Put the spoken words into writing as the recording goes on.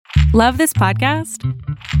Love this podcast?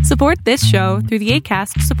 Support this show through the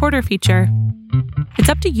Acast supporter feature. It's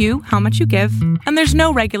up to you how much you give, and there's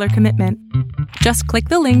no regular commitment. Just click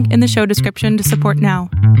the link in the show description to support now.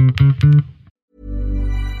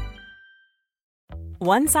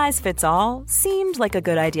 One size fits all seemed like a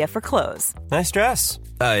good idea for clothes. Nice dress.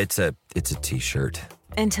 It's a t-shirt.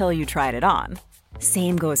 Until you tried it on.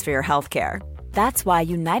 Same goes for your healthcare. That's why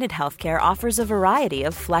United Healthcare offers a variety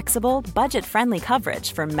of flexible, budget-friendly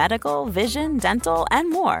coverage for medical, vision, dental, and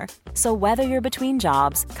more. So whether you're between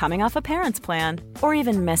jobs, coming off a parent's plan, or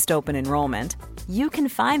even missed open enrollment, you can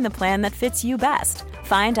find the plan that fits you best.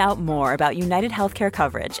 Find out more about United Healthcare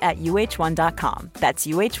coverage at uh1.com. That's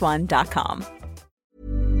uh1.com.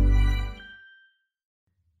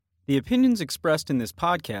 The opinions expressed in this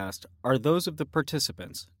podcast are those of the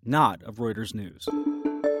participants, not of Reuters News.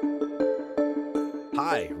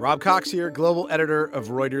 Hi, Rob Cox here, global editor of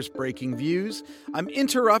Reuters Breaking Views. I'm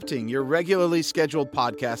interrupting your regularly scheduled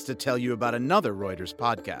podcast to tell you about another Reuters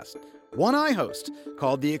podcast, one I host,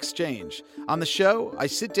 called The Exchange. On the show, I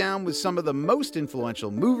sit down with some of the most influential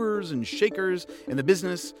movers and shakers in the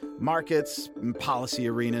business, markets, and policy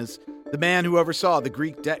arenas. The man who oversaw the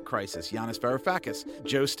Greek debt crisis, Yanis Varoufakis,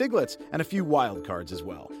 Joe Stiglitz, and a few wild cards as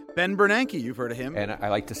well. Ben Bernanke, you've heard of him. And I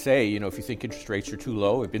like to say, if you think interest rates are too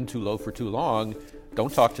low, have been too low for too long,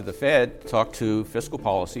 don't talk to the Fed, talk to fiscal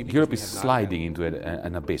policy. Europe is sliding into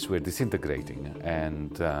an abyss. We're disintegrating,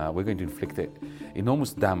 and we're going to inflict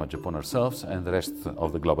enormous damage upon ourselves and the rest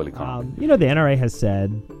of the global economy. The NRA has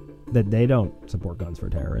said that they don't support guns for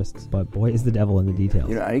terrorists, but boy, is the devil in the details.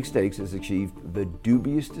 The United States has achieved the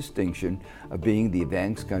dubious distinction of being the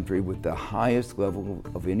advanced country with the highest level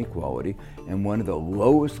of inequality and one of the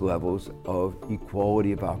lowest levels of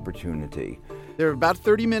equality of opportunity. They're about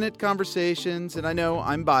 30-minute conversations, and I know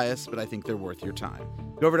I'm biased, but I think they're worth your time.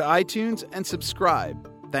 Go over to iTunes and subscribe.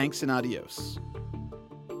 Thanks and adios.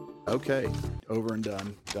 Okay, over and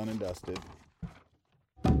done and dusted.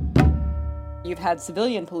 You've had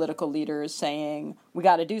civilian political leaders saying, we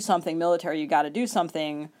got to do something, military, you got to do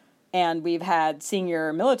something. And we've had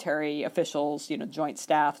senior military officials, Joint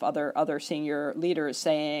Staff, other senior leaders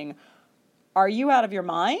saying, are you out of your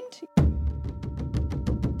mind?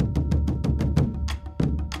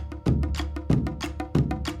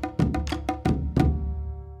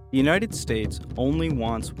 The United States only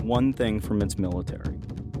wants one thing from its military.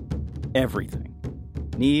 Everything.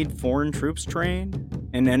 Need foreign troops trained?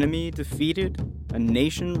 An enemy defeated? A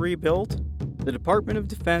nation rebuilt? The Department of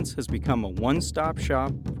Defense has become a one-stop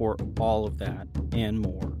shop for all of that and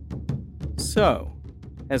more. So,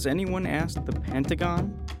 has anyone asked the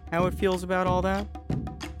Pentagon how it feels about all that?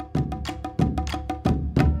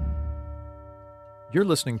 You're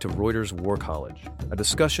listening to Reuters War College, a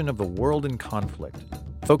discussion of the world in conflict,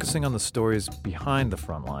 focusing on the stories behind the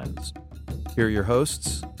front lines. Here are your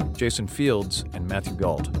hosts, Jason Fields and Matthew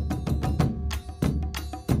Gault.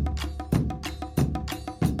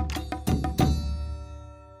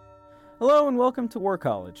 Hello and welcome to War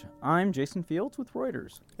College. I'm Jason Fields with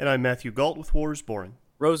Reuters. And I'm Matthew Gault with War is Boring.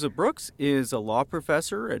 Rosa Brooks is a law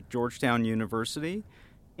professor at Georgetown University,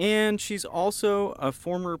 and she's also a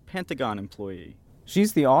former Pentagon employee.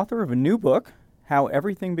 She's the author of a new book, How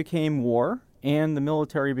Everything Became War and the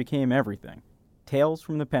Military Became Everything, Tales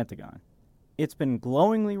from the Pentagon. It's been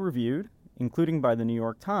glowingly reviewed, including by the New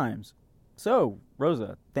York Times. So,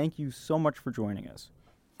 Rosa, thank you so much for joining us.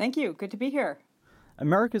 Thank you. Good to be here.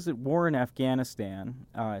 America's at war in Afghanistan.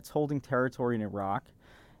 It's holding territory in Iraq.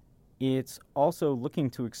 It's also looking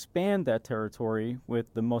to expand that territory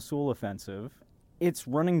with the Mosul offensive. It's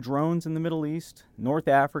running drones in the Middle East, North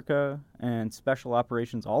Africa, and special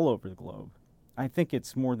operations all over the globe. I think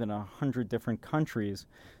it's more than 100 different countries.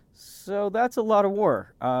 So that's a lot of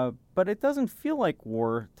war. But it doesn't feel like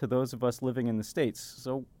war to those of us living in the States.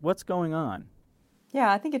 So what's going on? Yeah,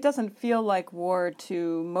 I think it doesn't feel like war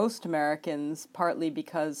to most Americans, partly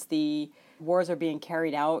because the wars are being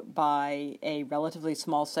carried out by a relatively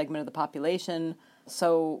small segment of the population.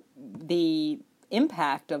 So the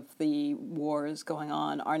impact of the wars going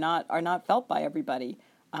on are not felt by everybody.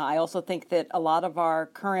 I also think that a lot of our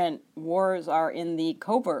current wars are in the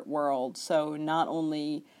covert world. So not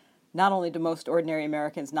only do most ordinary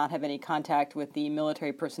Americans not have any contact with the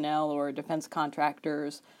military personnel or defense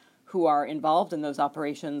contractors who are involved in those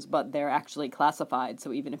operations, but they're actually classified.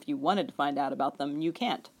 So even if you wanted to find out about them, you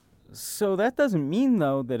can't. So that doesn't mean,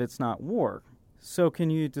 though, that it's not war. So can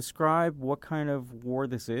you describe what kind of war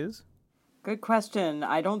this is? Good question.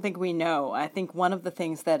 I don't think we know. I think one of the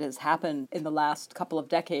things that has happened in the last couple of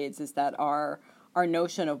decades is that our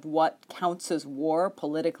notion of what counts as war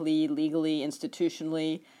politically, legally,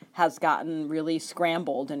 institutionally has gotten really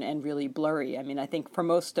scrambled and really blurry. I mean, I think for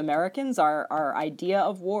most Americans, our idea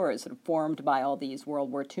of war is sort of formed by all these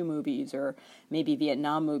World War II movies or maybe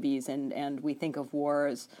Vietnam movies, and we think of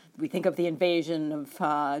wars, we think of the invasion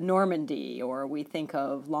of Normandy, or we think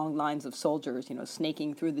of long lines of soldiers,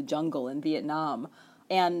 snaking through the jungle in Vietnam.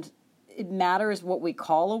 And it matters what we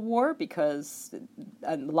call a war, because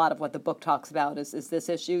a lot of what the book talks about is this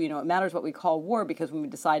issue. It matters what we call war because when we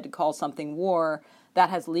decide to call something war, that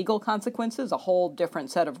has legal consequences. A whole different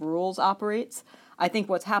set of rules operates. I think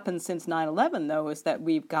what's happened since 9/11, though, is that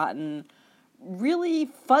we've gotten really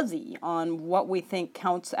fuzzy on what we think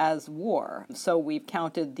counts as war. So we've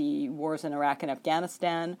counted the wars in Iraq and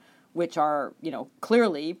Afghanistan, which are,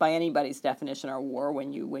 clearly, by anybody's definition, are war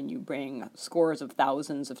when you bring scores of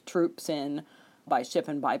thousands of troops in by ship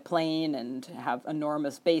and by plane and have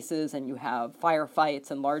enormous bases and you have firefights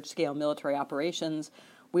and large-scale military operations.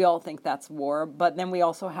 We all think that's war, but then we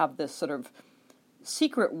also have this sort of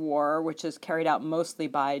secret war, which is carried out mostly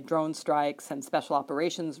by drone strikes and special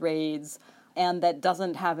operations raids, and that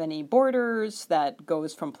doesn't have any borders, that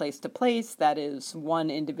goes from place to place, that is one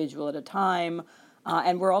individual at a time.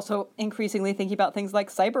 And we're also increasingly thinking about things like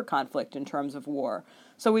cyber conflict in terms of war.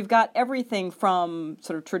 So we've got everything from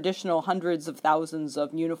sort of traditional hundreds of thousands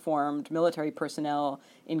of uniformed military personnel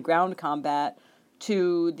in ground combat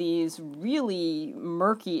to these really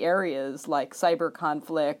murky areas like cyber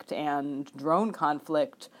conflict and drone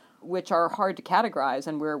conflict, which are hard to categorize.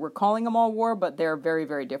 And we're calling them all war, but they're very,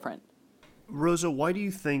 very different. Rosa, why do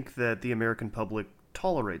you think that the American public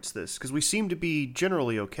tolerates this? Because we seem to be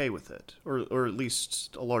generally okay with it, or at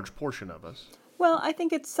least a large portion of us. Well, I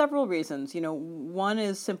think it's several reasons. One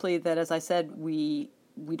is simply that, as I said, we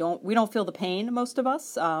don't feel the pain, most of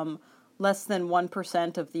us. Less than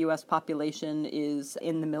 1% of the U.S. population is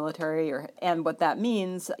in the military, and what that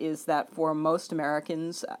means is that for most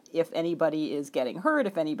Americans, if anybody is getting hurt,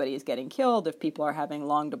 if anybody is getting killed, if people are having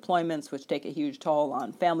long deployments, which take a huge toll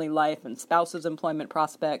on family life and spouses' employment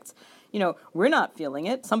prospects, we're not feeling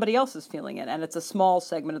it. Somebody else is feeling it, and it's a small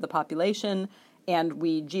segment of the population, and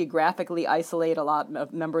we geographically isolate a lot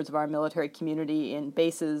of members of our military community in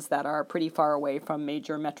bases that are pretty far away from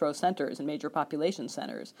major metro centers and major population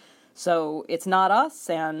centers. So it's not us,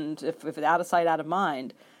 and if it's out of sight, out of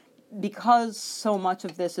mind, because so much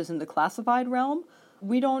of this is in the classified realm,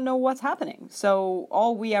 we don't know what's happening. So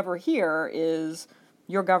all we ever hear is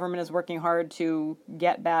your government is working hard to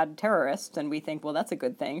get bad terrorists, and we think, well, that's a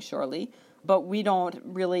good thing, surely. But we don't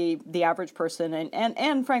really, the average person,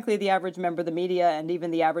 and frankly, the average member of the media and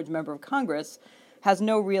even the average member of Congress has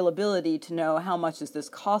no real ability to know how much is this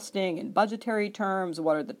costing in budgetary terms,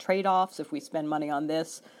 what are the trade-offs if we spend money on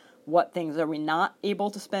this, what things are we not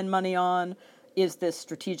able to spend money on? Is this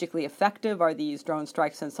strategically effective? Are these drone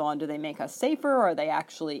strikes and so on, do they make us safer? Are they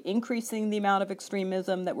actually increasing the amount of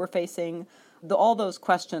extremism that we're facing? All those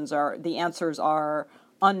questions the answers are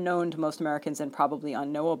unknown to most Americans and probably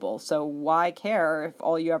unknowable. So why care if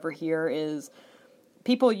all you ever hear is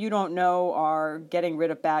people you don't know are getting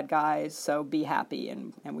rid of bad guys, so be happy.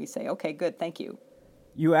 And we say, okay, good, thank you.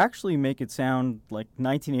 You actually make it sound like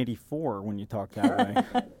 1984 when you talk that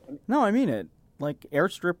way. No, I mean it. Like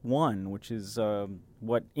Airstrip 1, which is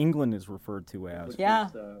what England is referred to as. Yeah.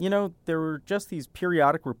 There were just these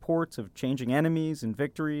periodic reports of changing enemies and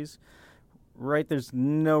victories, right? There's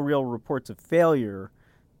no real reports of failure.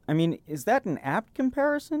 I mean, is that an apt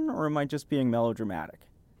comparison, or am I just being melodramatic?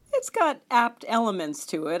 It's got apt elements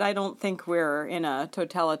to it. I don't think we're in a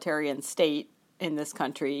totalitarian state in this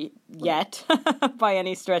country yet, by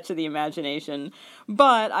any stretch of the imagination.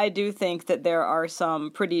 But I do think that there are some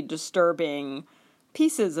pretty disturbing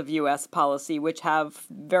pieces of U.S. policy which have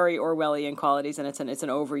very Orwellian qualities, and it's an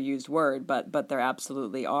overused word, but there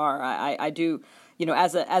absolutely are. I do,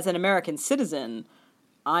 as an American citizen,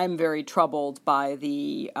 I'm very troubled by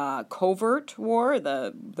the covert war,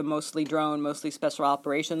 the mostly drone, mostly special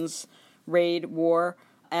operations raid war.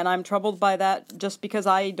 And I'm troubled by that just because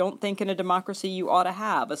I don't think in a democracy you ought to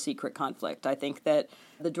have a secret conflict. I think that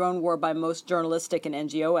the drone war, by most journalistic and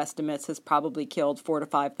NGO estimates, has probably killed 4,000 to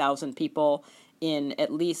 5,000 people in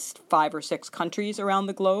at least 5 or 6 countries around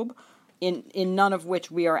the globe, in none of which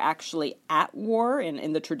we are actually at war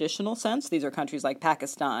in the traditional sense. These are countries like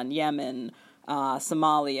Pakistan, Yemen,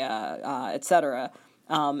 Somalia, etc.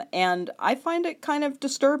 And I find it kind of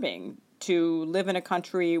disturbing to live in a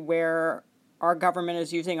country where our government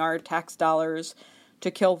is using our tax dollars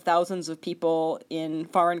to kill thousands of people in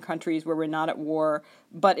foreign countries where we're not at war,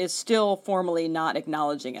 but is still formally not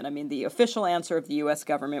acknowledging it. I mean, the official answer of the U.S.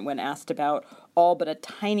 government when asked about all but a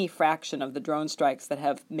tiny fraction of the drone strikes that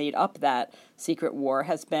have made up that secret war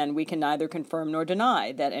has been, we can neither confirm nor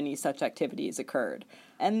deny that any such activities occurred.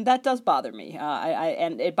 And that does bother me.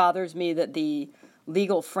 And it bothers me that the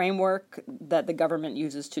legal framework that the government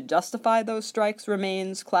uses to justify those strikes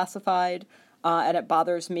remains classified. And it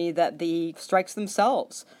bothers me that the strikes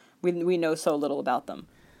themselves, we know so little about them.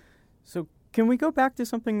 So can we go back to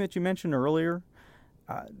something that you mentioned earlier?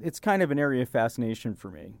 It's kind of an area of fascination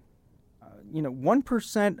for me.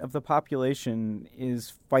 1% of the population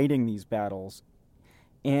is fighting these battles.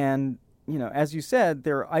 And, as you said,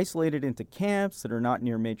 they're isolated into camps that are not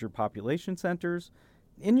near major population centers.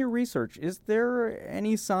 In your research, is there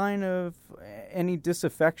any sign of any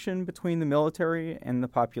disaffection between the military and the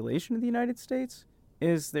population of the United States?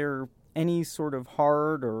 Is there any sort of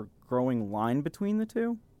hard or growing line between the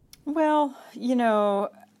two? Well,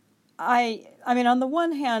 I mean, on the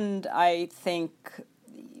one hand, I think,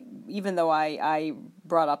 even though I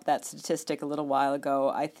brought up that statistic a little while ago,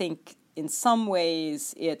 I think in some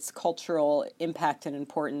ways its cultural impact and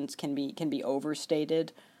importance can be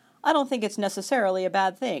overstated. I don't think it's necessarily a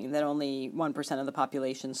bad thing that only 1% of the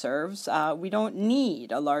population serves. We don't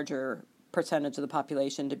need a larger percentage of the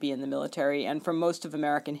population to be in the military, and for most of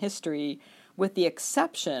American history, with the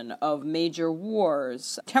exception of major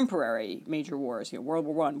wars, temporary major wars, World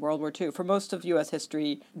War I, World War II, for most of U.S.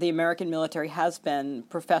 history, the American military has been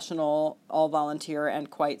professional, all-volunteer,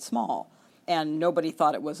 and quite small. And nobody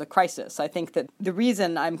thought it was a crisis. I think that the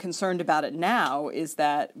reason I'm concerned about it now is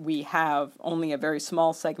that we have only a very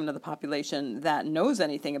small segment of the population that knows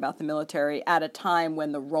anything about the military at a time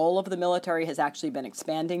when the role of the military has actually been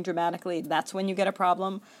expanding dramatically. That's when you get a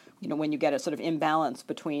problem, when you get a sort of imbalance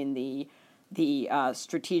between the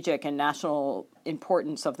strategic and national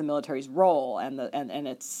importance of the military's role and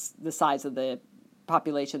it's the size of the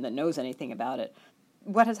population that knows anything about it.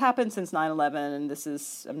 What has happened since 9/11,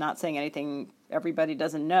 and I'm not saying anything everybody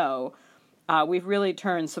doesn't know, we've really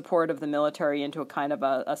turned support of the military into a kind of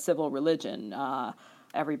a civil religion.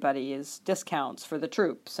 Everybody is discounts for the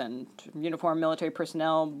troops, and uniformed military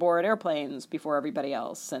personnel board airplanes before everybody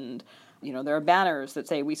else. And, there are banners that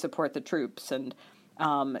say we support the troops. And,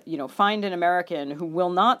 find an American who will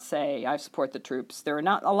not say I support the troops. There are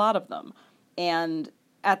not a lot of them. And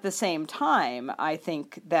at the same time, I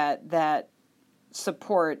think that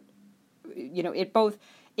support,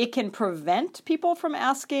 it can prevent people from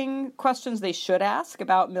asking questions they should ask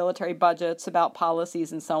about military budgets, about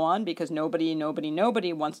policies, and so on, because nobody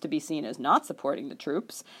wants to be seen as not supporting the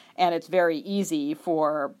troops. And it's very easy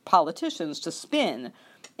for politicians to spin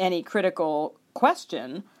any critical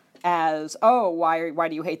question as, why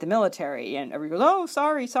do you hate the military? And everybody goes,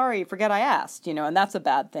 sorry, forget I asked, and that's a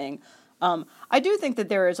bad thing. I do think that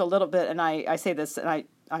there is a little bit, and I say this, and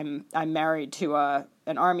I'm married to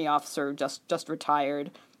an Army officer just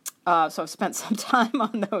retired, so I've spent some time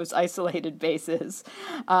on those isolated bases.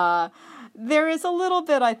 There is a little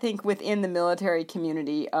bit, I think, within the military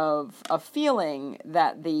community of a feeling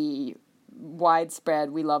that the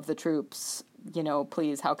widespread "we love the troops,"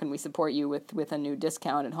 please, how can we support you with a new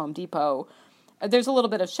discount at Home Depot? There's a little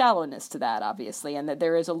bit of shallowness to that, obviously, and that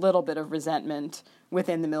there is a little bit of resentment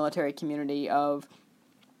within the military community of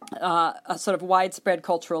a sort of widespread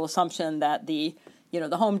cultural assumption that the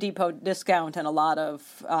Home Depot discount and a lot of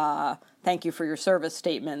thank you for your service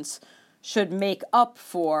statements should make up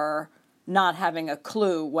for not having a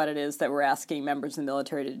clue what it is that we're asking members of the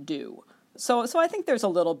military to do. So I think there's a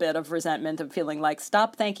little bit of resentment of feeling like,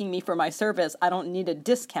 stop thanking me for my service. I don't need a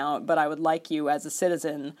discount, but I would like you as a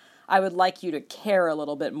citizen, I would like you to care a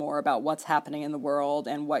little bit more about what's happening in the world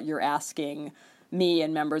and what you're asking me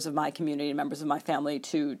and members of my community and members of my family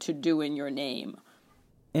to do in your name.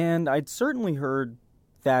 And I'd certainly heard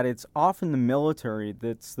that it's often the military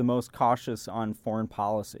that's the most cautious on foreign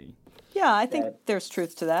policy. Yeah, I think there's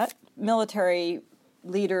truth to that. Military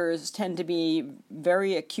leaders tend to be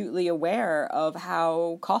very acutely aware of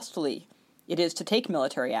how costly it is to take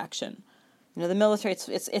military action. The military,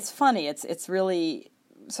 it's funny. It's really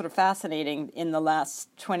sort of fascinating. In the last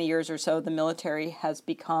 20 years or so, the military has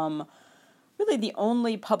become really the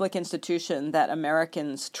only public institution that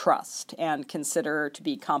Americans trust and consider to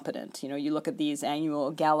be competent. You look at these annual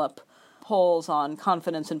Gallup polls on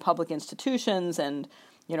confidence in public institutions, and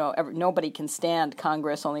nobody can stand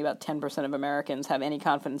Congress. Only about 10% of Americans have any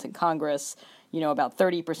confidence in Congress. About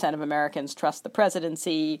 30% of Americans trust the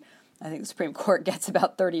presidency. I think the Supreme Court gets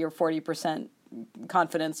about 30 or 40%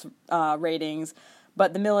 confidence ratings.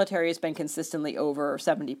 But the military has been consistently over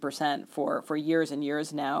 70% for years and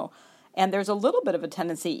years now. And there's a little bit of a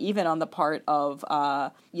tendency, even on the part of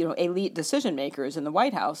elite decision makers in the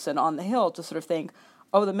White House and on the Hill, to sort of think,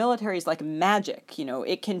 oh, the military is like magic.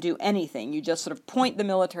 It can do anything. You just sort of point the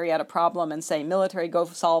military at a problem and say, military, go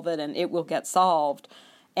solve it, and it will get solved.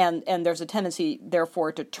 And there's a tendency,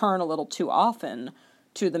 therefore, to turn a little too often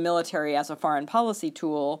to the military as a foreign policy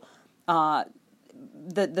tool.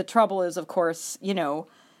 The trouble is, of course,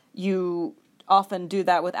 you often do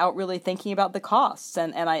that without really thinking about the costs.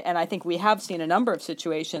 And I think we have seen a number of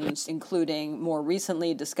situations, including more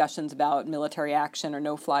recently discussions about military action or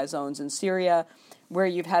no-fly zones in Syria, where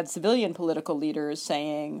you've had civilian political leaders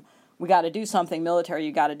saying, we got to do something, military,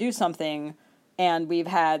 you got to do something. And we've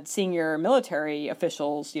had senior military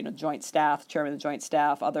officials, Joint Staff, Chairman of the Joint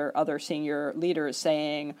Staff, other senior leaders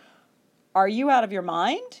saying, are you out of your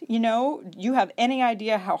mind? Do you have any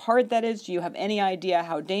idea how hard that is? Do you have any idea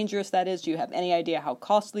how dangerous that is? Do you have any idea how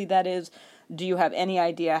costly that is? Do you have any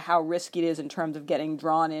idea how risky it is in terms of getting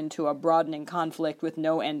drawn into a broadening conflict with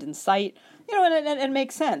no end in sight? And it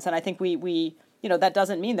makes sense. And I think we that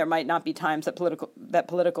doesn't mean there might not be times that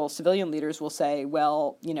political civilian leaders will say,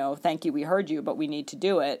 well, thank you, we heard you, but we need to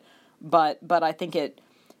do it. But I think it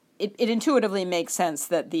intuitively makes sense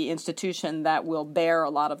that the institution that will bear a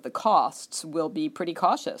lot of the costs will be pretty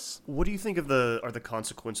cautious. What do you think are the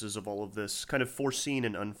consequences of all of this, kind of foreseen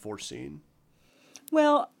and unforeseen?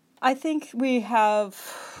 Well, I think we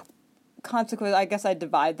have consequences. I guess I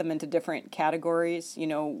divide them into different categories.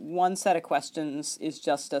 One set of questions is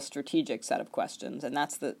just a strategic set of questions, and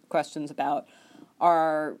that's the questions about,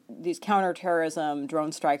 are these counterterrorism,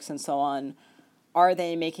 drone strikes, and so on, are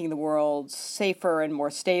they making the world safer and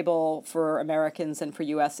more stable for Americans and for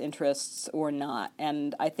U.S. interests or not?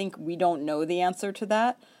 And I think we don't know the answer to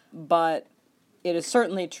that, but it is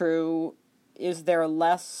certainly true. Is there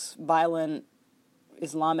less violent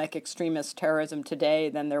Islamic extremist terrorism today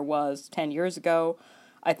than there was 10 years ago?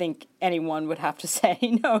 I think anyone would have to say,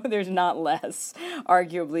 no, there's not less.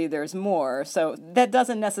 Arguably, there's more. So that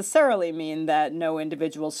doesn't necessarily mean that no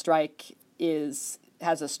individual strike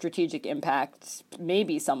has a strategic impact.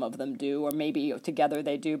 Maybe some of them do, or maybe together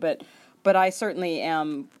they do. But I certainly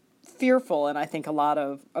am fearful, and I think a lot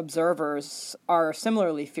of observers are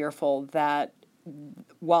similarly fearful, that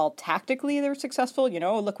while tactically they're successful,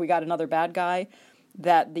 look, we got another bad guy,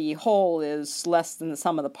 that the whole is less than the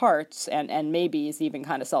sum of the parts, and maybe is even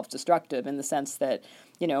kind of self-destructive in the sense that,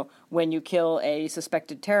 when you kill a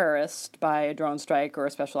suspected terrorist by a drone strike or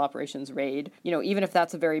a special operations raid, even if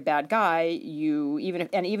that's a very bad guy, even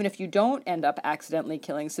if you don't end up accidentally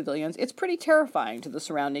killing civilians, it's pretty terrifying to the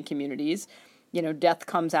surrounding communities. Death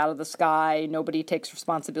comes out of the sky, nobody takes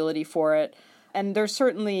responsibility for it. And there's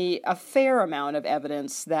certainly a fair amount of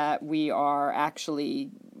evidence that we are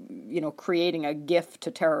actually, creating a gift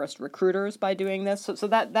to terrorist recruiters by doing this. So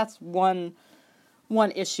that's one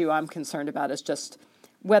issue I'm concerned about, is just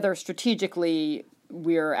whether strategically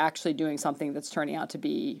we're actually doing something that's turning out to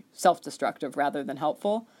be self-destructive rather than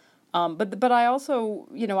helpful. But I also,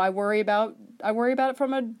 I worry about it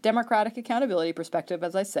from a democratic accountability perspective,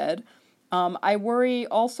 as I said. I worry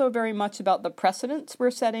also very much about the precedents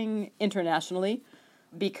we're setting internationally,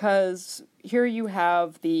 because here you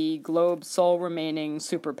have the globe's sole remaining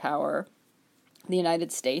superpower, the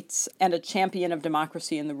United States, and a champion of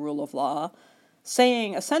democracy and the rule of law,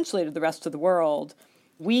 saying essentially to the rest of the world,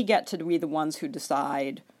 we get to be the ones who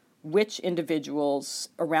decide which individuals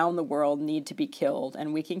around the world need to be killed,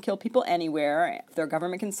 and we can kill people anywhere if their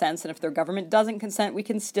government consents, and if their government doesn't consent, we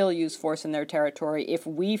can still use force in their territory if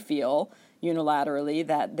we feel unilaterally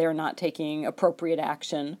that they're not taking appropriate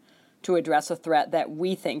action to address a threat that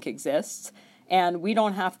we think exists. And we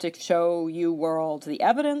don't have to show you, world, the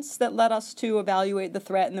evidence that led us to evaluate the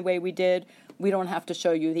threat in the way we did. We don't have to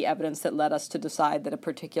show you the evidence that led us to decide that a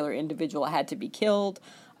particular individual had to be killed.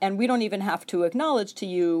 And we don't even have to acknowledge to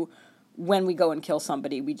you when we go and kill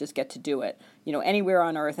somebody, we just get to do it, anywhere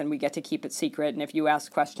on Earth, and we get to keep it secret. And if you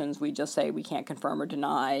ask questions, we just say we can't confirm or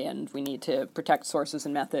deny, and we need to protect sources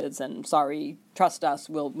and methods, and sorry, trust us,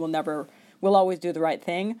 we'll always do the right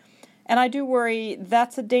thing. And I do worry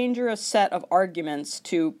that's a dangerous set of arguments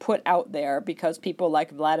to put out there, because people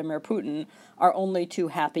like Vladimir Putin are only too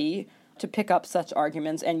happy to pick up such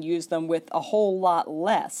arguments and use them with a whole lot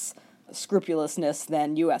less scrupulousness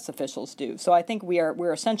than U.S. officials do. So I think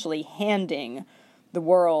we're essentially handing the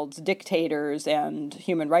world's dictators and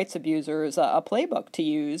human rights abusers a playbook to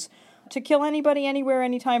use to kill anybody, anywhere,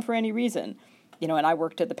 anytime, for any reason. And I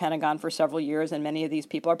worked at the Pentagon for several years, and many of these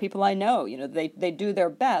people are people I know. They do their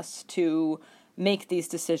best to make these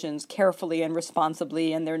decisions carefully and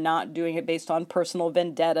responsibly, and they're not doing it based on personal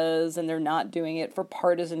vendettas, and they're not doing it for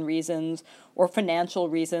partisan reasons or financial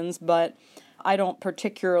reasons. But I don't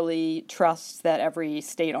particularly trust that every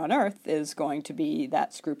state on earth is going to be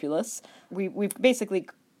that scrupulous. We've basically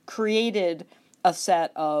created a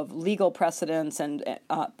set of legal precedents and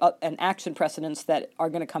action precedents that are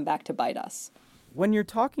going to come back to bite us. When you're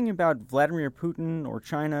talking about Vladimir Putin or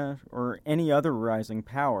China or any other rising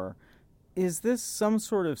power, is this some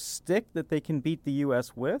sort of stick that they can beat the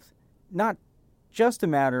U.S. with? Not just a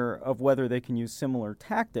matter of whether they can use similar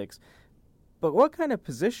tactics, but what kind of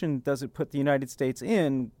position does it put the United States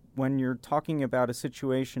in when you're talking about a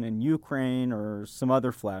situation in Ukraine or some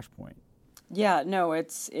other flashpoint? Yeah, no,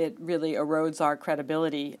 it really erodes our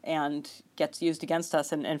credibility and gets used against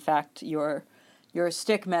us. And in fact, your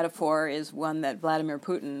stick metaphor is one that Vladimir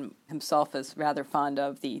Putin himself is rather fond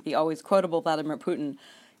of. The always quotable Vladimir Putin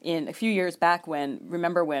in a few years back when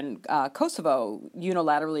Kosovo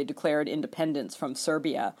unilaterally declared independence from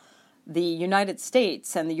Serbia. The United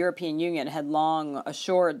States and the European Union had long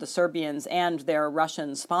assured the Serbians and their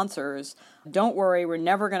Russian sponsors, don't worry, we're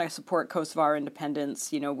never going to support Kosovar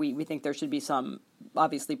independence. We think there should be some,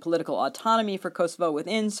 obviously, political autonomy for Kosovo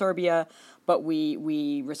within Serbia, but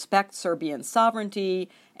we respect Serbian sovereignty,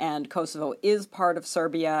 and Kosovo is part of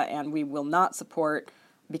Serbia, and we will not support,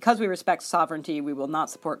 because we respect sovereignty, we will not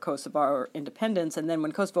support Kosovar independence. And then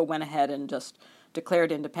when Kosovo went ahead and just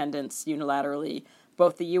declared independence unilaterally,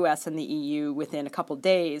 both the U.S. and the EU, within a couple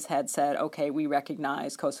days, had said, okay, we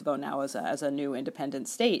recognize Kosovo now as a new independent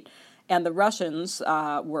state. And the Russians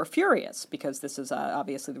were furious, because this is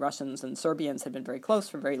obviously the Russians and Serbians had been very close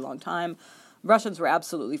for a very long time. Russians were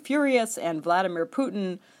absolutely furious, and Vladimir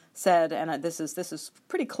Putin said, and this is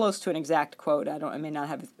pretty close to an exact quote, I may not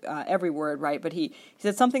have every word right, but he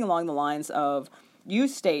said something along the lines of, you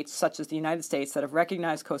states, such as the United States, that have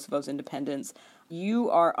recognized Kosovo's independence, you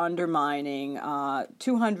are undermining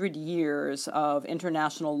 200 years of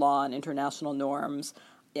international law and international norms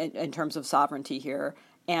in terms of sovereignty here.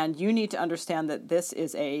 And you need to understand that this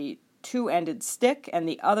is a two-ended stick, and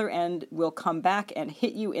the other end will come back and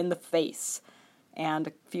hit you in the face. And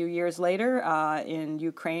a few years later, in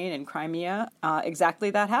Ukraine and Crimea,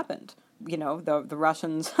 exactly that happened. The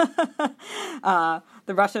Russians, the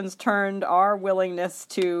Russians turned our willingness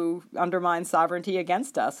to undermine sovereignty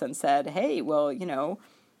against us and said, "Hey, well,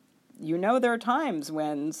 there are times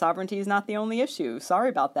when sovereignty is not the only issue. Sorry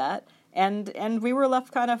about that." And we were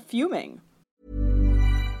left kind of fuming.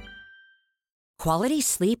 Quality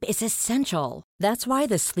sleep is essential. That's why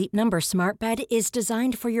the Sleep Number Smart Bed is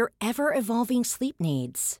designed for your ever-evolving sleep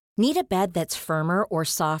needs. Need a bed that's firmer or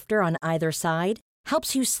softer on either side?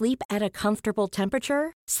 Helps you sleep at a comfortable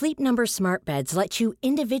temperature? Sleep Number Smart Beds let you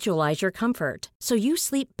individualize your comfort, so you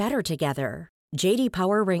sleep better together. J.D.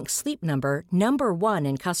 Power ranks Sleep Number number 1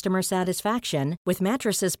 in customer satisfaction with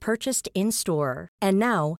mattresses purchased in-store. And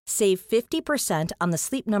now, save 50% on the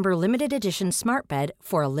Sleep Number Limited Edition Smart Bed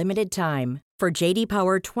for a limited time. For J.D.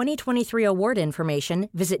 Power 2023 award information,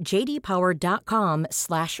 visit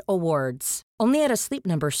jdpower.com/awards. Only at a Sleep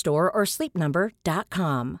Number store or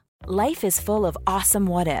sleepnumber.com. Life is full of awesome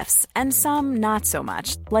what-ifs, and some not so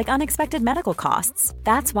much, like unexpected medical costs.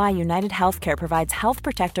 That's why United Healthcare provides Health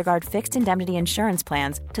Protector Guard fixed indemnity insurance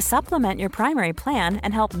plans to supplement your primary plan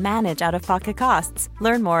and help manage out-of-pocket costs.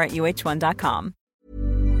 Learn more at uh1.com.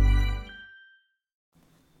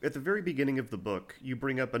 At the very beginning of the book, you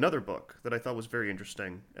bring up another book that I thought was very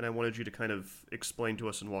interesting, and I wanted you to kind of explain to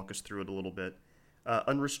us and walk us through it a little bit.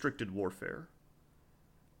 Unrestricted Warfare.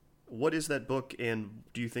 What is that book, and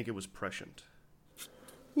do you think it was prescient?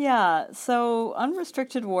 Yeah, so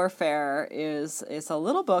Unrestricted Warfare is a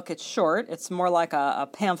little book. It's short. It's more like a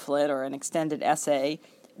pamphlet or an extended essay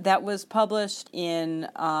that was published in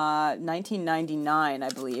 1999, I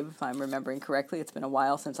believe, if I'm remembering correctly. It's been a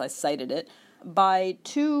while since I cited it, by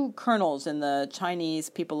two colonels in the Chinese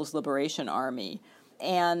People's Liberation Army.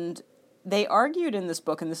 And they argued in this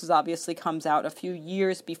book, and this obviously comes out a few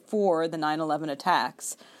years before the 9/11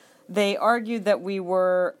 attacks, they argued that we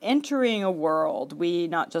were entering a world, we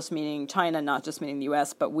not just meaning China, not just meaning the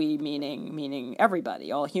U.S., but we meaning everybody,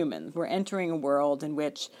 all humans. We're entering a world in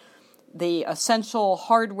which the essential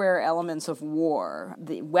hardware elements of war,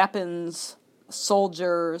 the weapons,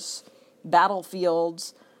 soldiers,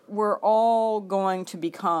 battlefields, were all going to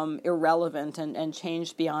become irrelevant and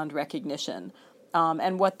changed beyond recognition.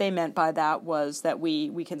 And what they meant by that was that we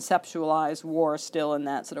conceptualize war still in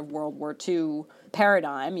that sort of World War II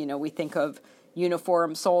paradigm. We think of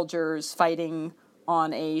uniformed soldiers fighting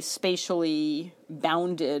on a spatially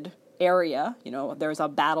bounded area. There's a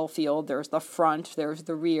battlefield, there's the front, there's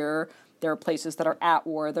the rear. There are places that are at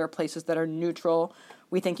war, there are places that are neutral.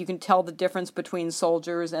 We think you can tell the difference between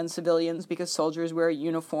soldiers and civilians because soldiers wear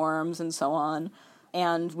uniforms and so on.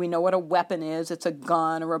 And we know what a weapon is. It's a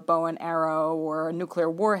gun or a bow and arrow or a nuclear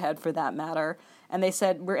warhead for that matter. And they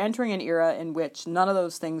said we're entering an era in which none of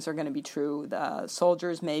those things are going to be true. The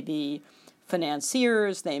soldiers may be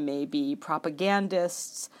financiers, they may be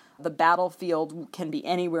propagandists. The battlefield can be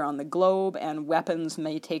anywhere on the globe, and weapons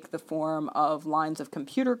may take the form of lines of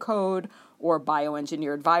computer code or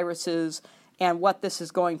bioengineered viruses. And what this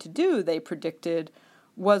is going to do, they predicted,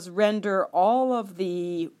 was render all of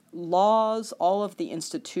the laws, all of the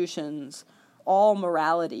institutions, all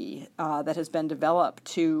morality that has been developed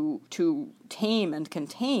to tame and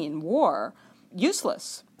contain war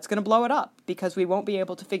useless. It's going to blow it up because we won't be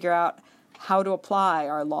able to figure out how to apply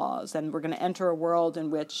our laws, and we're going to enter a world in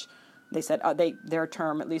which they said their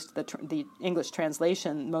term, at least the English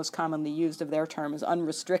translation most commonly used of their term, is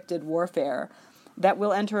unrestricted warfare. That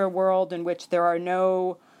we'll enter a world in which there are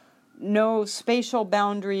no spatial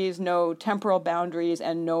boundaries, no temporal boundaries,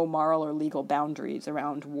 and no moral or legal boundaries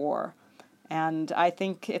around war. And I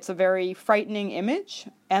think it's a very frightening image,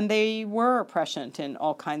 and they were prescient in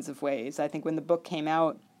all kinds of ways. I think when the book came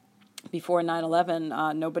out before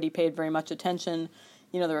 9/11, nobody paid very much attention.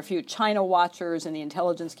 There were a few China watchers in the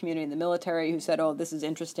intelligence community and the military who said, oh, this is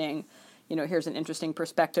interesting. Here's an interesting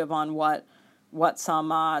perspective on what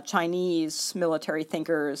some Chinese military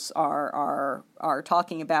thinkers are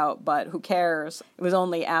talking about, but who cares? It was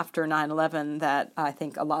only after 9/11 that I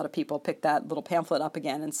think a lot of people picked that little pamphlet up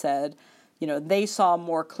again and said, they saw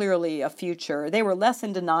more clearly a future. They were less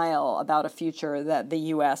in denial about a future that the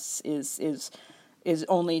U.S. is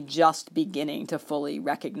only just beginning to fully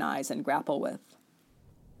recognize and grapple with.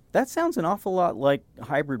 That sounds an awful lot like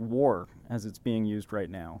hybrid war as it's being used right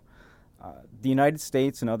now. The United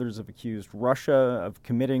States and others have accused Russia of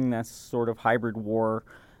committing that sort of hybrid war.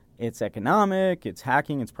 It's economic, it's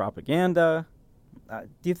hacking, it's propaganda.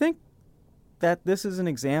 Do you think that this is an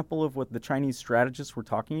example of what the Chinese strategists were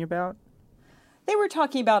talking about? They were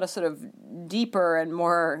talking about a sort of deeper and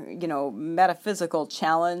more, metaphysical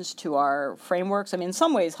challenge to our frameworks. I mean, in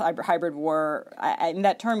some ways, hybrid war,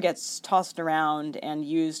 that term gets tossed around and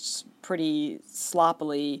used pretty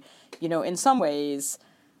sloppily. In some ways,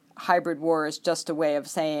 hybrid war is just a way of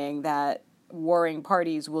saying that warring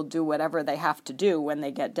parties will do whatever they have to do when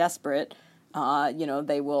they get desperate.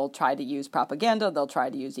 They will try to use propaganda, they'll try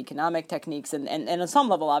to use economic techniques, and on some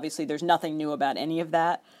level, obviously, there's nothing new about any of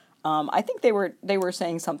that. I think they were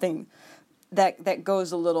saying something that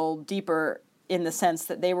goes a little deeper in the sense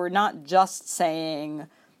that they were not just saying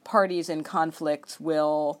parties in conflict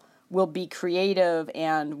will be creative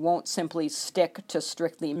and won't simply stick to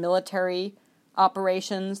strictly military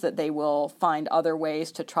operations, that they will find other ways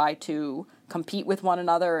to try to compete with one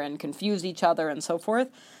another and confuse each other and so forth.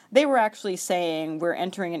 They were actually saying we're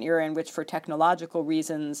entering an era in which, for technological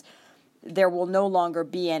reasons, there will no longer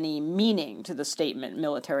be any meaning to the statement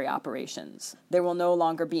military operations. There will no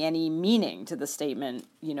longer be any meaning to the statement,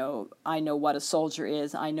 I know what a soldier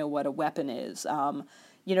is, I know what a weapon is.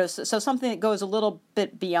 So something that goes a little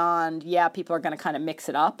bit beyond, people are going to kind of mix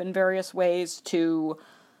it up in various ways, to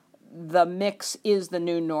the mix is the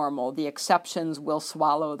new normal. The exceptions will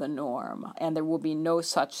swallow the norm, and there will be no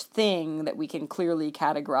such thing that we can clearly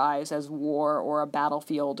categorize as war or a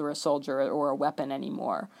battlefield or a soldier or a weapon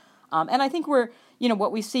anymore. And I think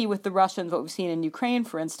what we see with the Russians, what we've seen in Ukraine,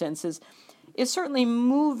 for instance, is certainly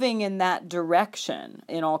moving in that direction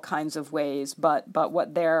in all kinds of ways. But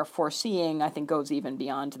what they're foreseeing, I think, goes even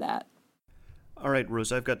beyond that. All right,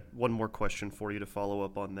 Rose, I've got one more question for you to follow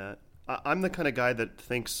up on that. I'm the kind of guy that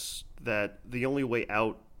thinks that the only way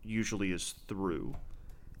out usually is through.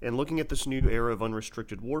 And looking at this new era of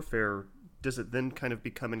unrestricted warfare, does it then kind of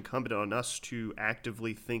become incumbent on us to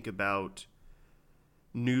actively think about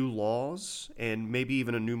new laws and maybe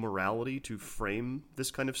even a new morality to frame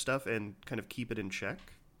this kind of stuff and kind of keep it in check?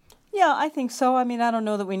 Yeah, I think so. I mean, I don't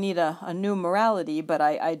know that we need a new morality, but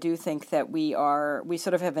I do think that we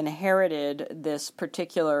sort of have inherited this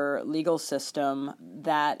particular legal system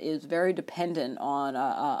that is very dependent on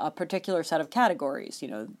a particular set of categories,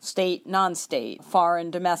 state, non-state, foreign,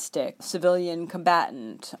 domestic, civilian,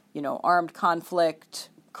 combatant, armed conflict,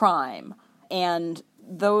 crime. And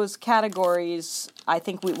those categories, I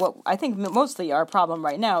think mostly our problem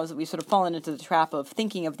right now is that we've sort of fallen into the trap of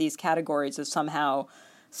thinking of these categories as somehow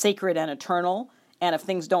sacred and eternal, And if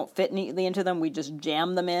things don't fit neatly into them, we just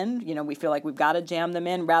jam them in. You know, we feel like we've got to jam them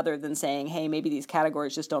in rather than saying, hey, maybe these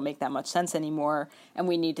categories just don't make that much sense anymore, and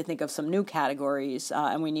we need to think of some new categories,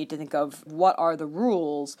 and we need to think of what are the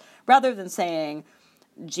rules, rather than saying,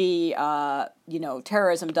 gee,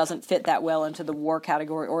 terrorism doesn't fit that well into the war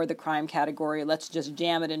category or the crime category. Let's just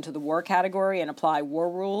jam it into the war category and apply war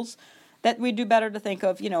rules. That we'd do better to think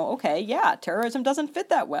of, okay, yeah, terrorism doesn't fit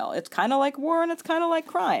that well. It's kind of like war and it's kind of like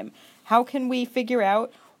crime. How can we figure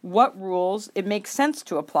out what rules it makes sense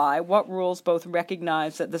to apply, what rules both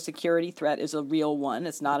recognize that the security threat is a real one,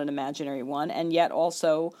 it's not an imaginary one, and yet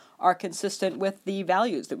also are consistent with the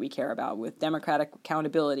values that we care about, with democratic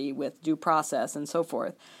accountability, with due process, and so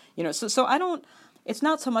forth. So I don't, it's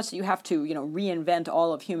not so much that you have to, reinvent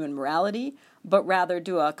all of human morality, but rather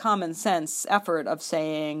do a common sense effort of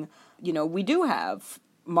saying, we do have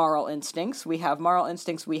moral instincts. We have moral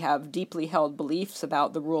instincts. We have deeply held beliefs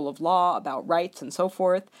about the rule of law, about rights, and so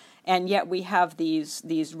forth. And yet we have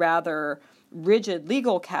these rather rigid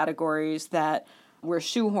legal categories that we're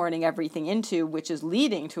shoehorning everything into, which is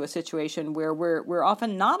leading to a situation where we're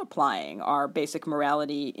often not applying our basic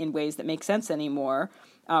morality in ways that make sense anymore.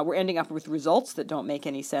 We're ending up with results that don't make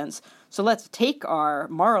any sense. So let's take our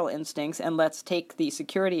moral instincts and let's take the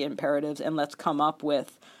security imperatives and let's come up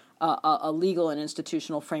with a legal and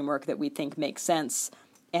institutional framework that we think makes sense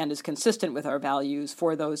and is consistent with our values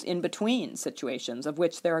for those in-between situations, of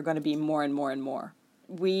which there are going to be more and more and more.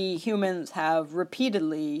 We humans have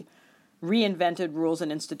repeatedly reinvented rules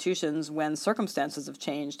and institutions when circumstances have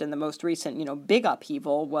changed, and the most recent, big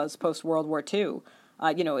upheaval was post-World War II.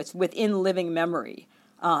 It's within living memory,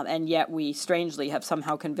 and yet we strangely have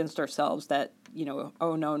somehow convinced ourselves that,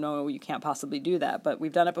 oh, no, you can't possibly do that. But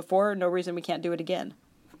we've done it before, no reason we can't do it again.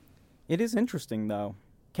 It is interesting, though.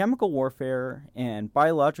 Chemical warfare and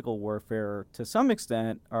biological warfare, to some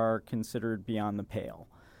extent, are considered beyond the pale.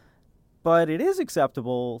 But it is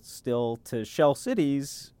acceptable still to shell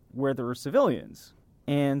cities where there are civilians.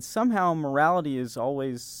 And somehow morality is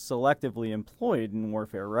always selectively employed in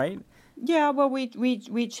warfare, right? Yeah, well,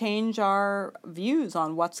 we change our views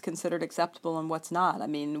on what's considered acceptable and what's not. I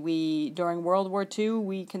mean, during World War II,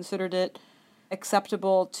 we considered it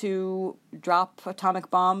acceptable to drop atomic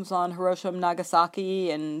bombs on Hiroshima, Nagasaki,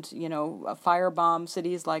 and, firebomb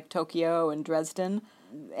cities like Tokyo and Dresden.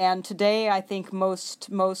 And today, I think most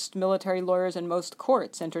military lawyers and most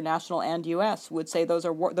courts, international and U.S., would say those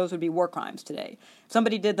would be war crimes today. If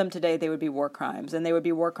somebody did them today, they would be war crimes. And they would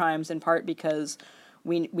be war crimes in part because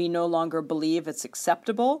we no longer believe it's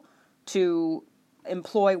acceptable to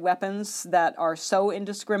employ weapons that are so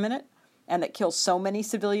indiscriminate and that kill so many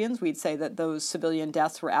civilians. We'd say that those civilian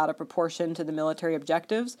deaths were out of proportion to the military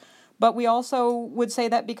objectives. But we also would say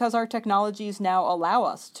that because our technologies now allow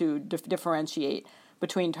us to differentiate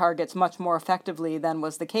between targets much more effectively than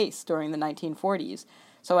was the case during the 1940s.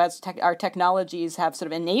 So as our technologies have sort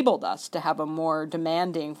of enabled us to have a more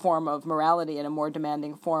demanding form of morality and a more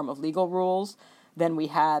demanding form of legal rules than we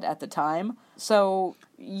had at the time. So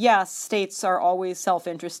yes, states are always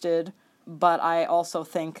self-interested, but I also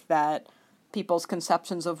think that people's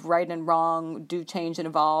conceptions of right and wrong do change and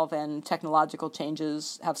evolve, and technological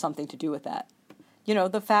changes have something to do with that.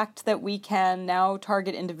 The fact that we can now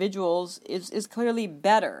target individuals is clearly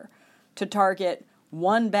better to target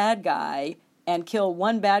one bad guy and kill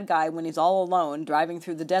one bad guy when he's all alone driving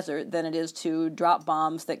through the desert than it is to drop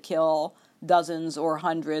bombs that kill dozens or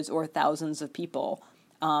hundreds or thousands of people.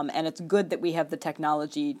 And it's good that we have the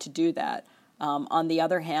technology to do that. On the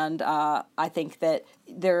other hand, I think that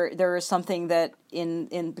there is something that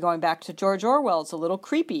in going back to George Orwell, it's a little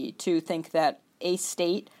creepy to think that a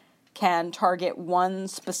state can target one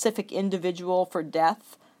specific individual for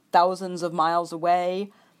death thousands of miles away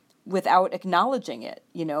without acknowledging it,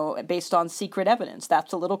 based on secret evidence.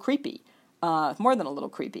 That's a little creepy, more than a little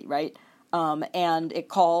creepy, right? And it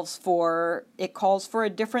calls for a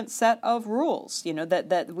different set of rules,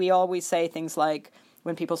 that we always say things like,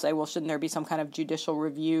 when people say, well, shouldn't there be some kind of judicial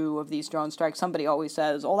review of these drone strikes? Somebody always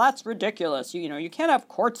says, oh, that's ridiculous. You can't have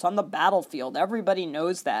courts on the battlefield. Everybody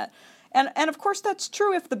knows that. And of course that's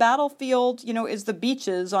true if the battlefield, is the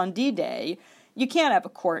beaches on D-Day. You can't have a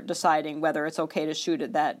court deciding whether it's okay to shoot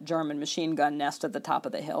at that German machine gun nest at the top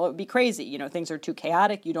of the hill. It would be crazy. Things are too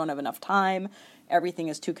chaotic. You don't have enough time. Everything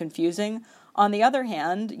is too confusing. On the other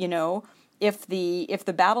hand, if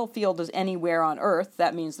the battlefield is anywhere on Earth,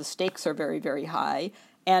 that means the stakes are very, very high.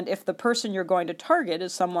 And if the person you're going to target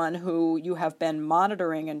is someone who you have been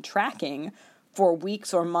monitoring and tracking for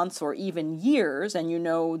weeks or months or even years, and you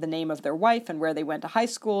know the name of their wife and where they went to high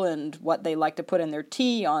school and what they like to put in their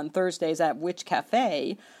tea on Thursdays at which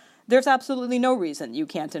cafe, there's absolutely no reason you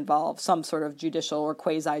can't involve some sort of judicial or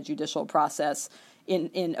quasi-judicial process in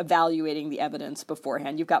evaluating the evidence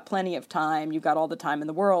beforehand. You've got plenty of time. You've got all the time in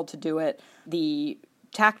the world to do it. The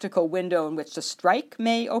tactical window in which to strike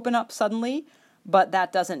may open up suddenly, but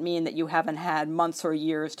that doesn't mean that you haven't had months or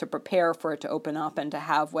years to prepare for it to open up and to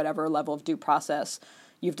have whatever level of due process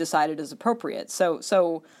you've decided is appropriate.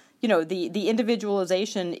 So you know, the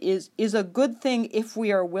individualization is a good thing if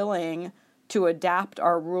we are willing to adapt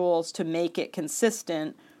our rules to make it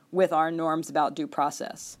consistent with our norms about due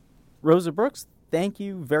process. Rosa Brooks, thank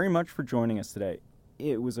you very much for joining us today.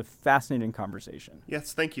 It was a fascinating conversation.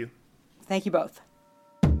 Yes, thank you. Thank you both.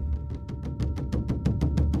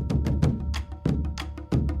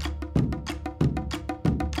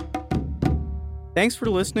 Thanks for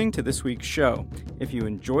listening to this week's show. If you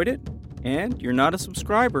enjoyed it and you're not a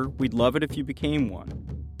subscriber, we'd love it if you became one.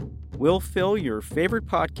 We'll fill your favorite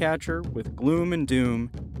podcatcher with gloom and doom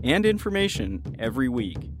and information every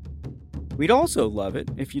week. We'd also love it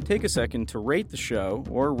if you take a second to rate the show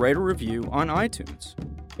or write a review on iTunes.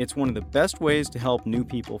 It's one of the best ways to help new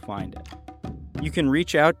people find it. You can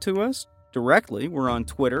reach out to us directly. We're on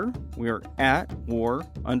Twitter. We're at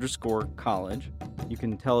war_college. You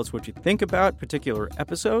can tell us what you think about particular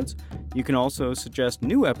episodes. You can also suggest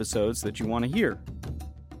new episodes that you want to hear.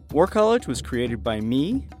 War College was created by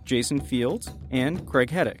me, Jason Fields, and Craig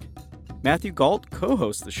Heddick. Matthew Galt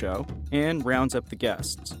co-hosts the show and rounds up the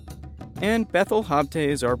guests. And Bethel Habte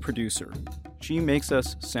is our producer. She makes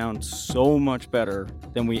us sound so much better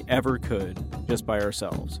than we ever could just by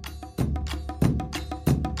ourselves.